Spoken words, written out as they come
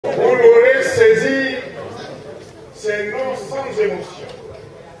c'est non sans émotion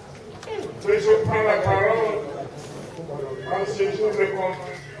que je prends la parole en ce jour de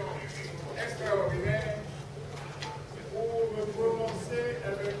conclusion extraordinaire pour me prononcer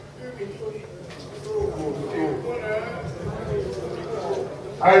avec humilité et honneur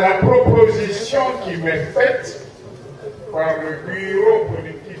à la proposition qui m'est faite par le bureau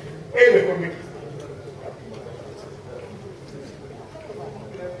politique et le comité.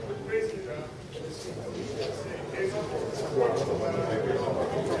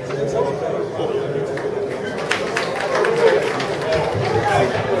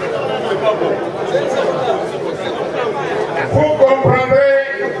 Vous comprendrez,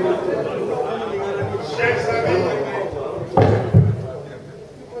 chers amis,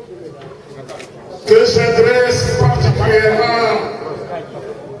 que j'adresse particulièrement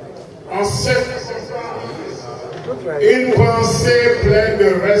en cette une pensée pleine de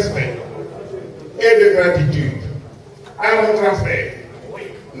respect et de gratitude à notre frère,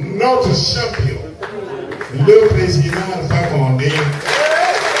 notre champion, le président Alpha Condé, qui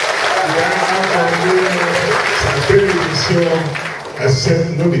a accordé sa bénédiction à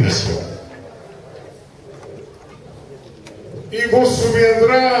cette nomination. Il vous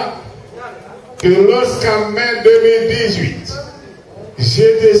souviendra que lorsqu'en mai 2018,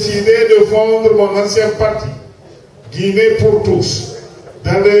 j'ai décidé de fondre mon ancien parti, Guinée pour tous,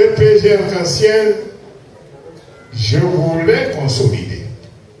 dans le RPG Arc-En-Ciel, je voulais consolider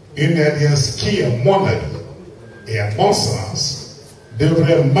une alliance qui, à mon avis et à mon sens,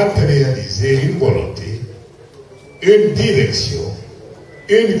 devrait matérialiser une volonté, une direction,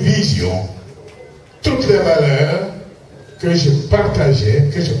 une vision, toutes les valeurs que je partageais,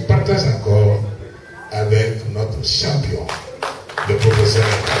 que je partage encore avec notre champion, le professeur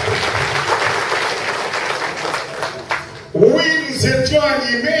Alpha Condé. Oui, nous étions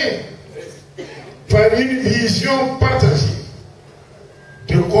animés par une vision partagée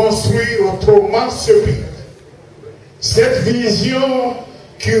de construire autrement ce pays. Cette vision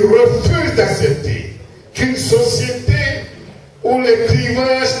qui refuse d'accepter qu'une société où les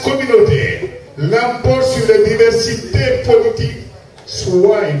clivages communautaires l'emportent sur les diversités politiques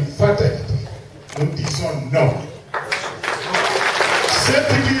soit une fatalité. Nous disons non.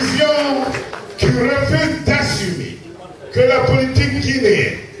 Cette vision qui refuse d'assumer que la politique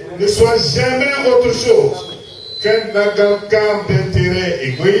guinéenne ne soit jamais autre chose qu'un amalgame d'intérêts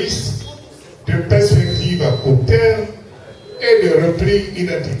égoïstes, de perspectives à court terme et de repli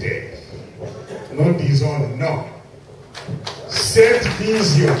identitaire. Nous disons non. Cette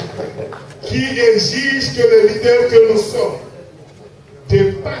vision qui exige que les leaders que nous sommes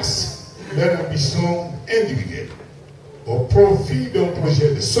dépassent leur ambition individuelle au profit d'un projet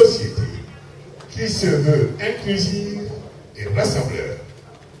de société qui se veut inclusif et rassembleur.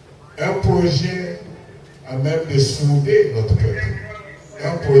 Un projet à même de souder notre peuple.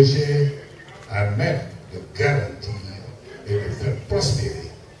 Un projet à même de garantir et de faire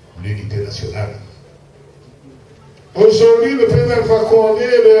prospérer l'unité nationale. Aujourd'hui, le président Alpha Condé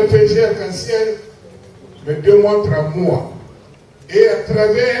et le RPG Arc-En-Ciel me démontrent à moi et à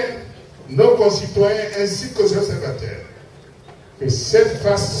travers nos concitoyens ainsi qu'aux observateurs que cette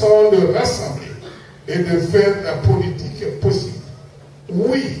façon de rassembler et de faire la politique est possible.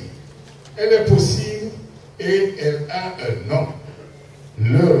 Oui, elle est possible et elle a un nom,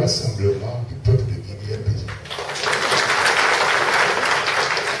 le rassemblement du peuple de Guinée.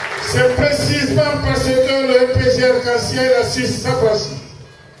 C'est précisément parce que le RPG Arc-En-Ciel a su s'affranchir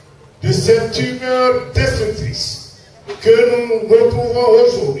de cette humeur destructrice que nous nous retrouvons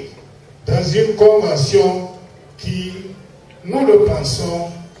aujourd'hui dans une convention qui, nous le pensons,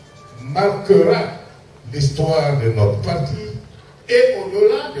 marquera l'histoire de notre parti et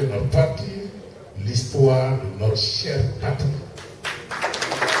au-delà de notre parti, l'histoire de notre chère patrie.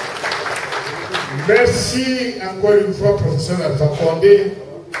 Merci encore une fois, professeur Alpha Condé,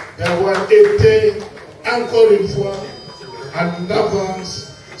 d'avoir été encore une fois en avance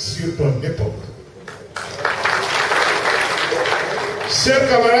sur ton époque. Chers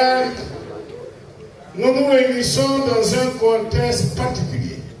camarades, nous nous réunissons dans un contexte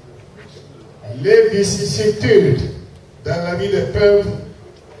particulier. Les vicissitudes dans la vie des peuples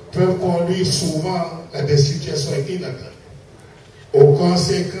peuvent conduire souvent à des situations inattendues, aux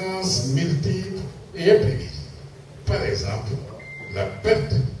conséquences multiples et imprévisibles. Par exemple, la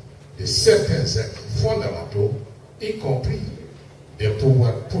perte de certains acquis fondamentaux, y compris des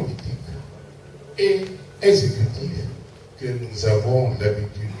pouvoirs politiques et exécutifs que nous avons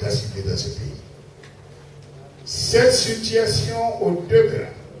l'habitude d'assumer dans ce pays. Cette situation au degré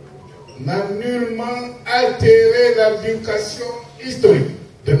n'a nullement altéré la vocation historique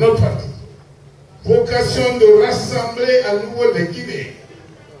de notre parti, vocation vocation de rassembler à nouveau les Guinéens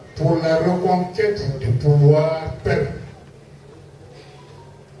pour la reconquête du pouvoir perdu.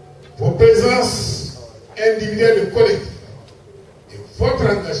 Vos présences individuelles et collectives et votre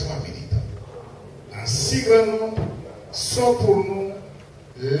engagement militant en si grand nombre sont pour nous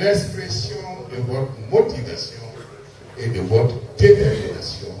l'expression de votre motivation et de votre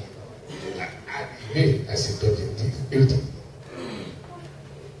détermination à arriver à cet objectif ultime.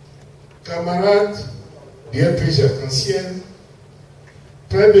 Camarades du RPG Arc-En-Ciel,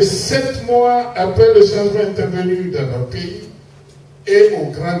 près de 7 mois après le changement intervenu dans notre pays et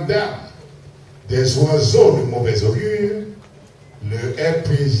aux grandes dames des oiseaux de mauvais augure, le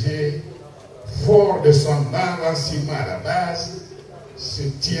RPG, fort de son avancement à la base, se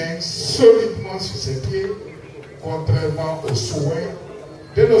tient solidement sur ses pieds, contrairement aux souhaits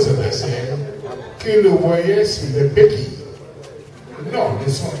de nos adversaires qui le voyaient sur les béquilles. Non, nous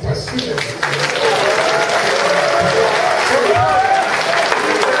ne sommes pas sur les béquilles.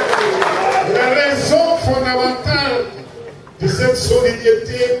 La raison fondamentale de cette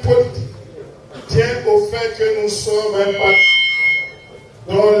solidité politique tient au fait que nous sommes un parti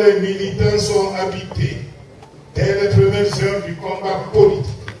dont les militants sont habités dès les premières heures du combat politique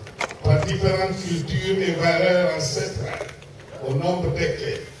par différentes cultures et valeurs ancestrales, au nombre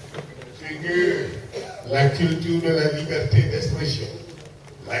desquelles figure la culture de la liberté d'expression,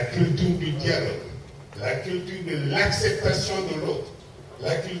 la culture du dialogue, la culture de l'acceptation de l'autre,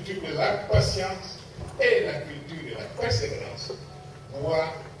 la culture de la patience et la culture de la persévérance,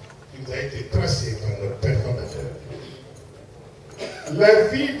 voie qui nous a été tracée par notre père fondateur. La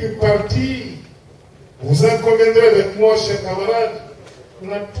vie du parti, vous en conviendrez avec moi, chers camarades,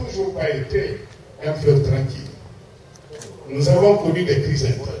 n'a toujours pas été un fleuve tranquille. Nous avons connu des crises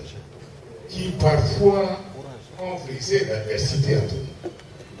internes qui parfois ont brisé l'adversité entre nous.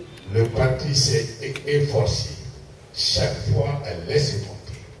 Le parti s'est efforcé chaque fois à laisser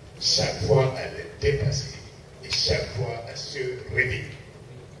monter, chaque fois à les dépasser et chaque fois à se réveiller.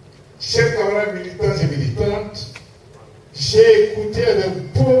 Chers camarades militants et militantes, j'ai écouté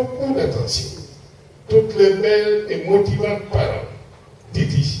avec beaucoup d'attention toutes les belles et motivantes paroles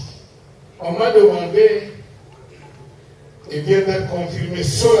dites ici. On m'a demandé, et vient d'être confirmé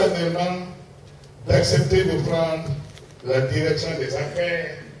solennellement, d'accepter de prendre la direction des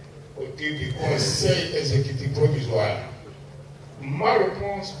affaires au titre du Conseil exécutif provisoire. Ma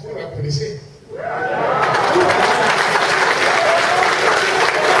réponse, vous la connaissez. Mais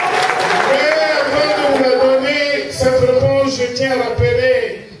avant de vous la donner, cette réponse, je tiens à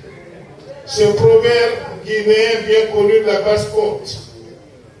rappeler ce proverbe guinéen bien connu de la Basse-Côte.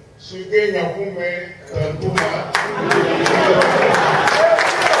 Je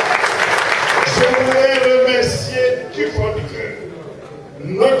voudrais remercier du fond du cœur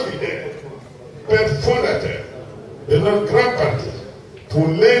notre leader, père fondateur de notre grand parti, pour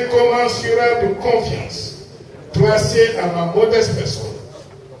l'incommensurable confiance placée à ma modeste personne.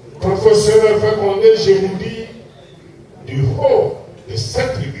 Professeur Alpha Condé, je vous dis du haut de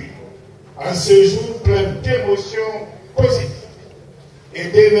cette tribune, en ce jour plein d'émotions positives et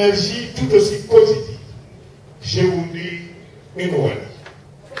d'énergie tout aussi positive, je vous dis une wali.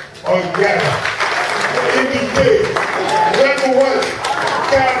 On garde, évitez, renouvelez,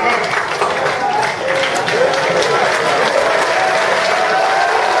 car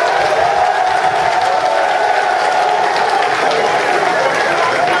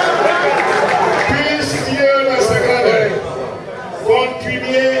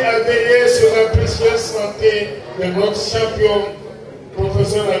santé de notre champion,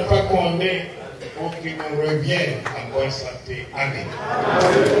 professeur Alpha Condé, pour qu'il nous revienne en bonne santé. Amen.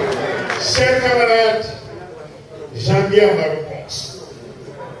 Chers camarades, j'en viens à ma réponse.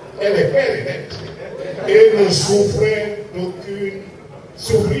 Elle est claire et nette. Et ne souffrait d'aucune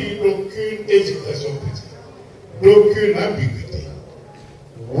hésitation, d'aucune ambiguïté.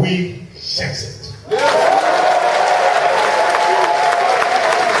 Oui, j'accepte.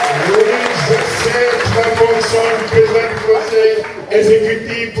 La fonction du président du Conseil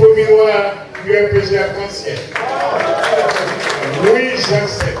exécutif provisoire du RPG Arc-En-Ciel. Oui,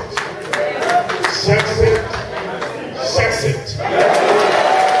 j'accepte. J'accepte. J'accepte.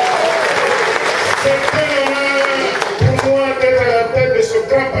 C'est un honneur pour moi d'être à la tête de ce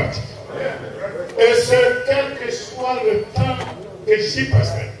grand parti. Et ce, quel que soit le temps que j'y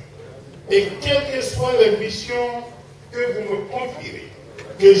passerai, et quelles que soient les missions que vous me confierez,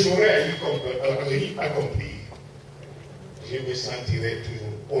 que j'aurai à y accomplir, je me sentirai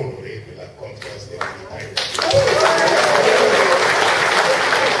toujours honoré de la confiance des militaires.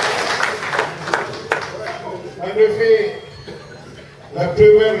 En effet, la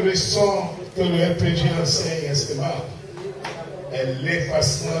première leçon que le RPG enseigne à ses membres est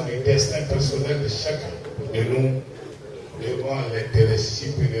l'effacement du destin personnel de chacun de nous devant l'intérêt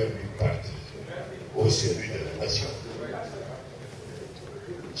supérieur du parti au celui de la nation.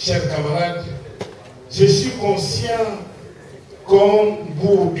 Chers camarades, je suis conscient comme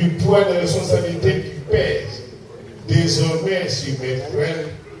vous du poids de responsabilité qui pèse désormais sur mes frères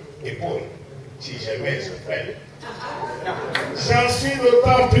épaules, si jamais je freine. J'en suis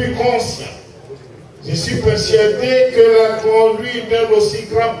d'autant plus conscient. Je suis persuadé que la conduite d'un aussi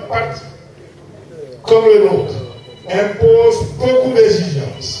grand parti comme le nôtre impose beaucoup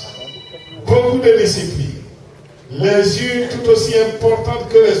d'exigences, beaucoup de discipline, les unes tout aussi importantes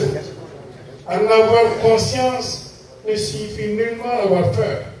que les autres. En avoir conscience ne signifie nullement avoir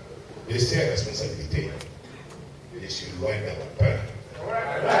peur de ses responsabilités. Je suis loin d'avoir peur.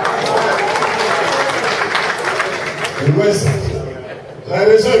 Loin ça. La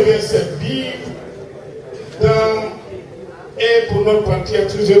raison est bien cette vivre et pour notre parti a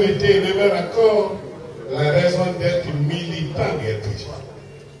toujours été et demeure encore la raison d'être militant du RPG.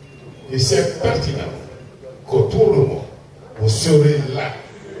 Et c'est pertinent qu'autour de moi, vous serez là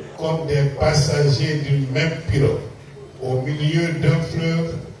comme des passagers d'une même pirogue, au milieu d'un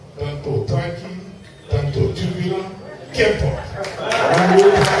fleuve, tantôt tranquille, tantôt turbulent, qu'importe. Nous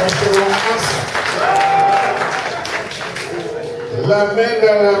marcherons ensemble, la main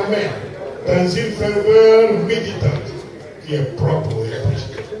dans la main, dans une ferveur méditante qui est propre au RPG.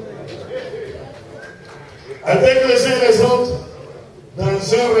 Avec les uns et les autres, dans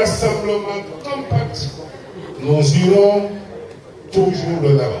un rassemblement compact, nous irons toujours de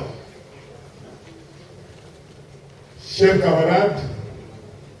l'avant. Chers camarades,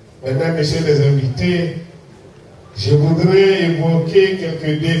 mesdames, messieurs les invités, je voudrais évoquer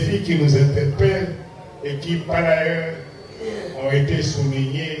quelques défis qui nous interpellent et qui, par ailleurs, ont été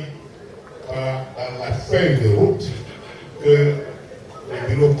soulignés dans la feuille de route que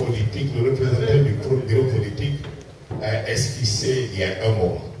le bureau politique, le représentant du bureau politique a esquissé il y a un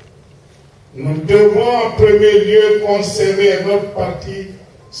moment. Nous devons en premier lieu conserver à notre parti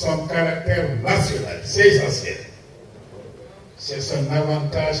son caractère national, c'est essentiel. C'est son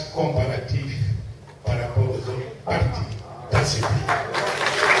avantage comparatif par rapport aux autres partis dans ce pays.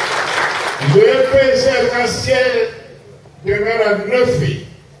 Le RPG Arc-En-Ciel demeure à 9 pays.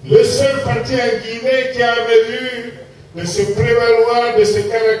 Le seul parti en Guinée qui a mesure de se prévaloir de ce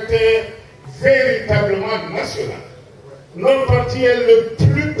caractère véritablement national. Notre parti est le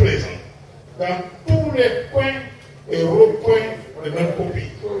plus présent dans tous les coins et recoins de notre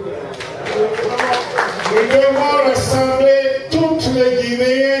pays. Nous devons rassembler toutes les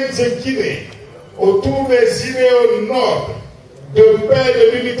Guinéennes et Guinéens autour des idéaux nobles de paix et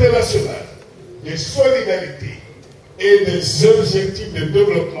de l'unité nationale, de solidarité et des objectifs de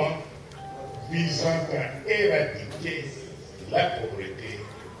développement visant à éradiquer la pauvreté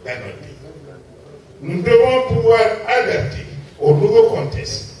dans notre pays. Nous devons pouvoir adapter au nouveau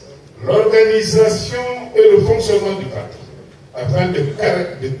contexte l'organisation et le fonctionnement du parti afin de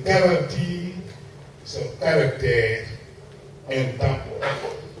garantir son caractère intemporel.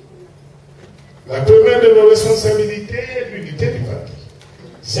 La première de nos responsabilités est l'unité du parti.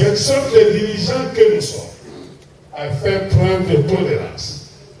 C'est sorte de dirigeants que nous sommes à faire preuve de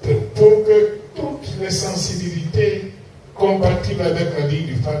tolérance pour que toutes les sensibilités compatibles avec la ligne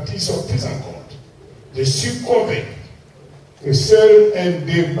du parti soient prises en compte. Je suis convaincu que seul un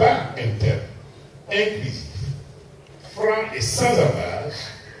débat interne, inclusif, franc et sans ambages,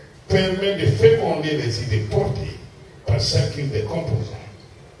 permet de féconder les idées portées par chacune des composantes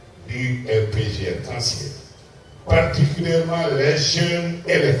du RPG Arc-En-Ciel, particulièrement les jeunes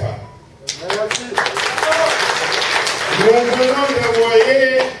et les femmes. Merci. Nous venons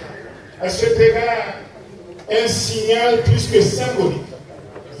d'envoyer à cet égard un signal plus que symbolique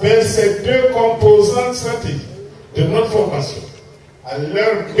vers ces deux composantes stratégiques de notre formation, à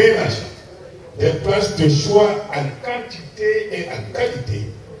leur ménagement des places de choix en quantité et en qualité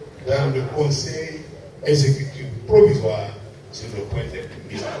dans le conseil exécutif provisoire sur le point d'être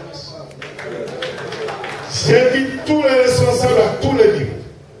mis en place. J'invite tous les responsables à tous les niveaux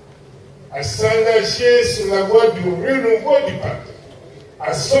à s'engager sur la voie du renouveau du parti,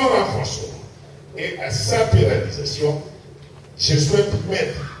 à son renforcement et à sa pérennisation. Je souhaite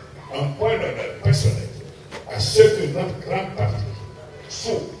mettre un point d'honneur personnel à ce que notre grand parti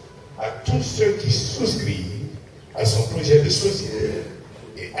s'ouvre à tous ceux qui souscrivent à son projet de société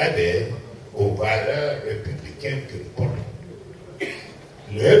et adhèrent aux valeurs républicaines que nous portons.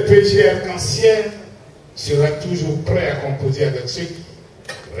 Le RPG Arc-En-Ciel sera toujours prêt à composer avec ceux qui,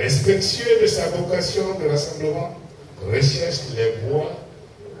 respectueux de sa vocation de rassemblement, recherchent les voies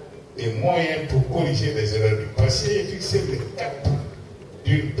et moyens pour corriger les erreurs du passé et fixer le cap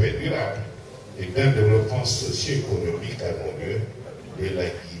d'une paix durable et d'un développement socio-économique harmonieux de la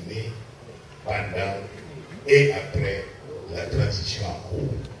Guinée pendant et après la transition en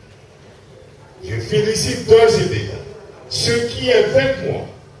cours. Je félicite d'ores et déjà ceux qui, avec moi,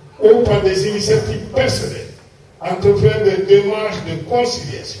 ou par des initiatives personnelles, entreprennent des démarches de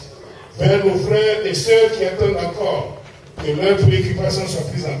conciliation vers nos frères et sœurs qui attendent encore que leurs préoccupations soient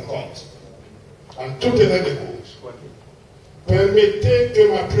prises en compte, en tout état de cause. Permettez que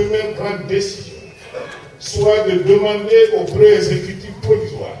ma première grande décision soit de demander au bureau exécutif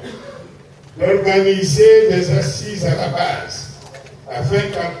provisoire d'organiser des assises à la base, afin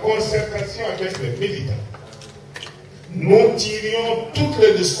qu'en concertation avec les militants, nous tirions toutes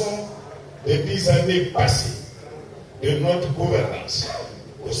les leçons des 10 années passées de notre gouvernance,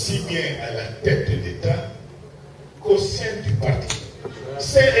 aussi bien à la tête de l'État qu'au sein du parti.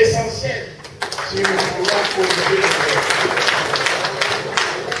 C'est essentiel si nous voulons corriger les...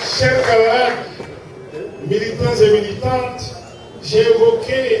 Chers camarades, militants et militantes, j'ai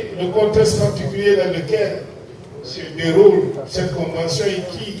évoqué le contexte particulier dans lequel se déroule cette convention et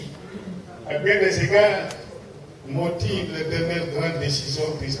qui, à bien des égards, motive les dernières grandes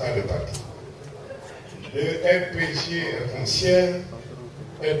décisions prises par le parti. Le RPG Arc-En-Ciel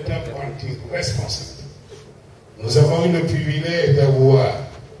est un parti responsable. Nous avons eu le privilège d'avoir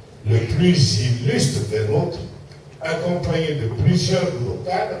le plus illustre des nôtres, accompagné de plusieurs de nos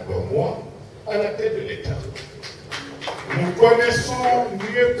cadres, comme moi, à la tête de l'État. Nous connaissons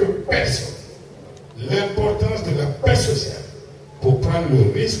mieux que personne l'importance de la paix sociale pour prendre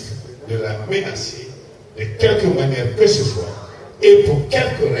le risque de la menacer de quelque manière que ce soit et pour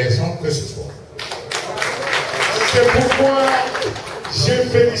quelque raison que ce soit. C'est pourquoi je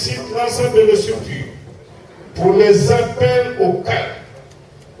félicite l'ensemble de nos structures pour les appels au calme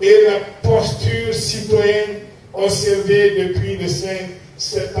et la posture citoyenne observée depuis le 5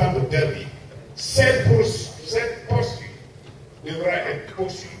 septembre dernier. Cette posture devra être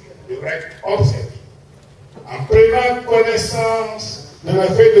poursuivie, devra être observée. En prenant connaissance de la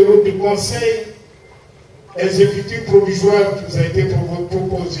feuille de route du Conseil exécutif provisoire qui vous a été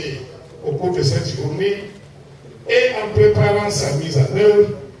proposé au cours de cette journée et en préparant sa mise en œuvre,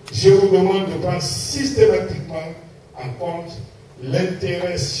 je vous demande de prendre systématiquement en compte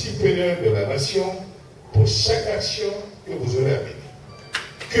l'intérêt supérieur de la nation pour chaque action que vous aurez à mener.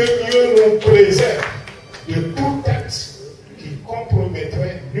 Que Dieu nous préserve de tout acte qui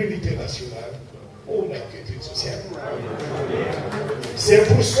compromettrait l'unité nationale ou la quiétude sociale. C'est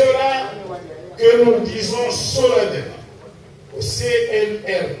pour cela que nous disons solennellement au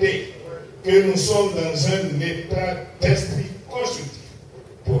CNRD que nous sommes dans un état d'esprit constructif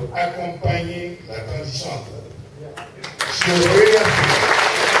pour accompagner la transition en cours. Je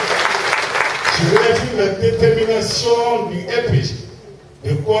réaffirme la détermination du RPG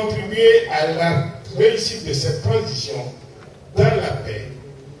de contribuer à la réussite de cette transition dans la paix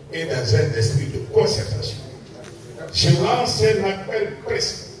et dans un esprit de concertation. Je lance un appel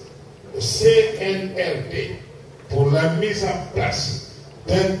précis au CNRD pour la mise en place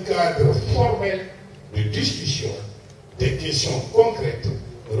d'un cadre formel de discussion des questions concrètes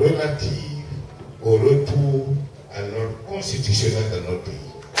relatives au retour à l'ordre constitutionnel de notre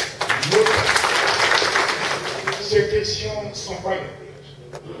pays. Ces questions ne sont pas nombreuses.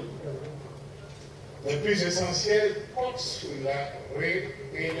 Les plus essentielles portent sur la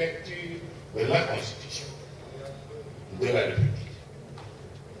rélecture de la Constitution de la République.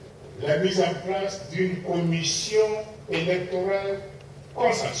 La mise en place d'une commission électorale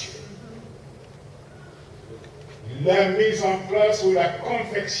consensuelle. La mise en place ou la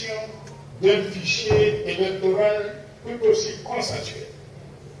confection d'un fichier électoral tout aussi consensuel.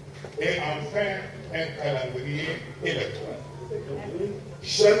 Et enfin, un calendrier électoral.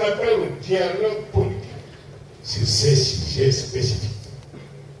 J'en appelle au dialogue politique sur ces sujets spécifiques.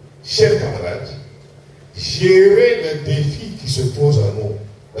 Chers camarades, gérer les défis qui se posent à nous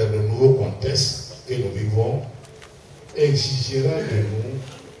dans le nouveau contexte que nous vivons exigera de nous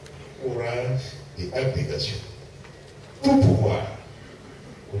courage et abnégation. Tout pouvoir,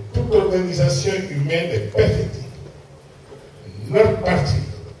 toute organisation humaine est perfectible. Notre parti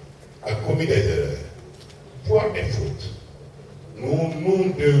a commis des erreurs, voire des fautes.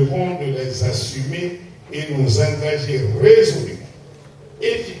 Nous devons de les assumer et nous engager résolument,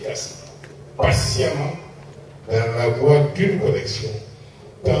 efficacement, patiemment dans la voie d'une correction,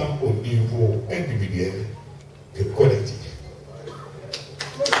 tant au niveau individuel que collectif.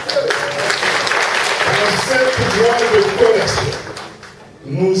 Dans cette voie de correction,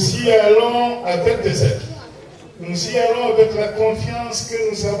 nous y allons avec des acquis. Nous y allons avec la confiance que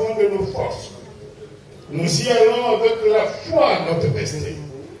nous avons de nos forces. Nous y allons avec la foi à notre destin.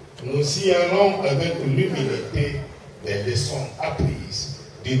 Nous y allons avec l'humilité des leçons apprises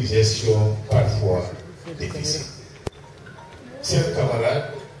d'une gestion parfois difficile. Chers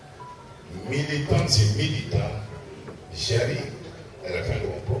camarades, militantes et militants, j'arrive à la fin de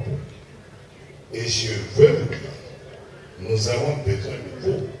mon propos. Et je veux vous dire, nous avons besoin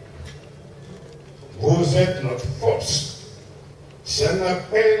de vous. Vous êtes notre force. J'en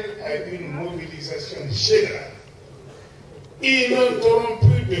appelle à une mobilisation générale,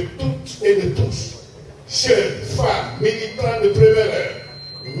 ininterrompue de toutes et de tous, jeunes, femmes, militants de première heure,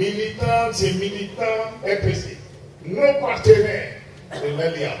 militantes et militants RPG, nos partenaires de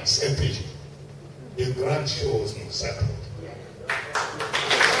l'Alliance RPG. De grandes choses nous attendent.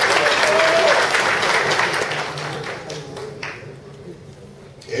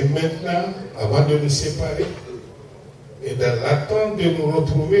 Et maintenant, avant de nous séparer, et dans l'attente de nous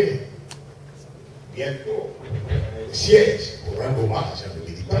retrouver bientôt au siège pour rendre hommage à nos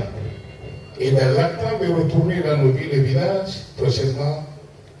militants, et dans l'attente de retourner dans nos villes et villages, prochainement,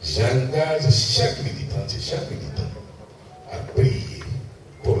 j'engage chaque militante et chaque militant à prier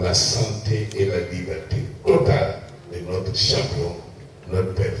pour la santé et la liberté totale de notre champion,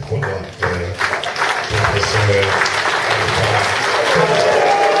 notre père fondateur, professeur Alpha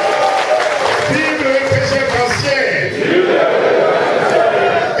Condé. Vive le RPG Arc-En-Ciel!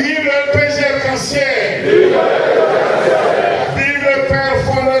 Vive le RPG Arc-En-Ciel!